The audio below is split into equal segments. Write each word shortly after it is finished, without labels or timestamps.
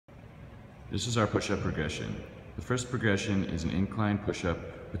This is our push-up progression. The first progression is an incline push-up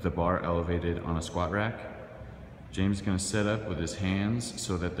with the bar elevated on a squat rack. James is going to set up with his hands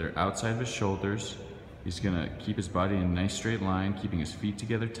so that they're outside of his shoulders. He's going to keep his body in a nice straight line, keeping his feet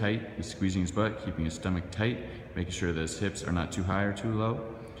together tight. He's squeezing his butt, keeping his stomach tight, making sure that his hips are not too high or too low.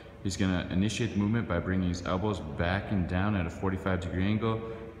 He's going to initiate the movement by bringing his elbows back and down at a 45-degree angle,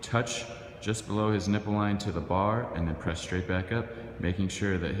 touch just below his nipple line to the bar, and then press straight back up, making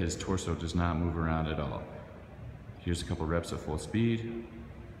sure that his torso does not move around at all. Here's a couple reps at full speed,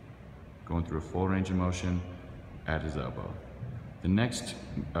 going through a full range of motion at his elbow. The next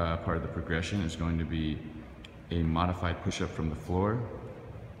part of the progression is going to be a modified push-up from the floor.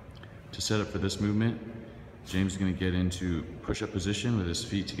 To set up for this movement, James is going to get into push-up position with his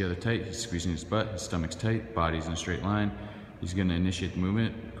feet together tight. He's squeezing his butt, his stomach's tight, body's in a straight line. He's going to initiate the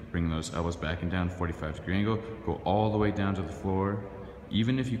movement, bring those elbows back and down, 45-degree angle, go all the way down to the floor.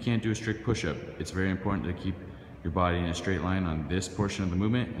 Even if you can't do a strict push-up, it's very important to keep your body in a straight line on this portion of the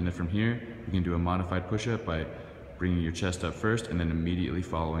movement, and then from here, you can do a modified push-up by bringing your chest up first and then immediately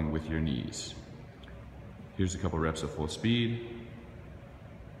following with your knees. Here's a couple reps at full speed.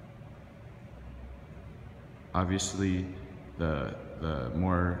 Obviously, the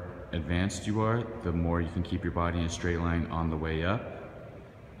more advanced you are, the more you can keep your body in a straight line on the way up.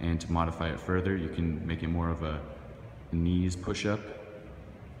 And to modify it further, you can make it more of a knees push-up,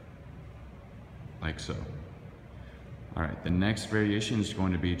 like so. All right, the next variation is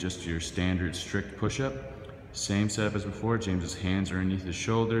going to be just your standard strict push-up. Same setup as before. James's hands are underneath his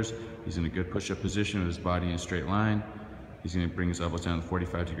shoulders. He's in a good push-up position with his body in a straight line. He's going to bring his elbows down to the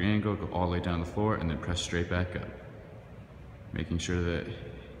 45-degree angle, go all the way down the floor, and then press straight back up, making sure that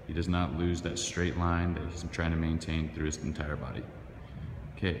he does not lose that straight line that he's trying to maintain through his entire body.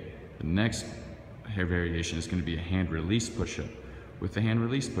 Okay, the next hair variation is going to be a hand release push-up. With the hand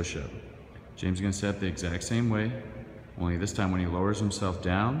release push-up, James is going to set up the exact same way, only this time when he lowers himself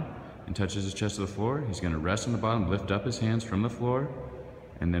down and touches his chest to the floor, he's going to rest on the bottom, lift up his hands from the floor,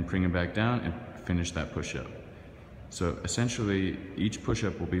 and then bring him back down and finish that push-up. So essentially, each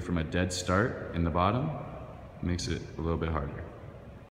push-up will be from a dead start in the bottom. Makes it a little bit harder.